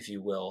waters, if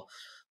you will.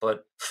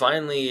 But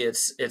finally,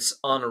 it's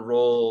on a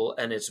roll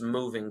and it's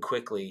moving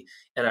quickly.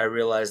 And I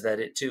realized that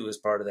it too is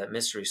part of that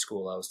mystery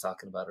school I was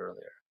talking about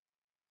earlier.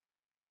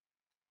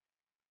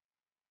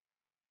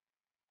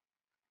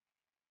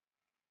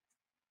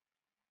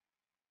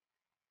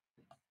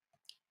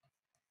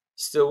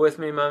 Still with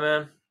me, my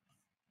man?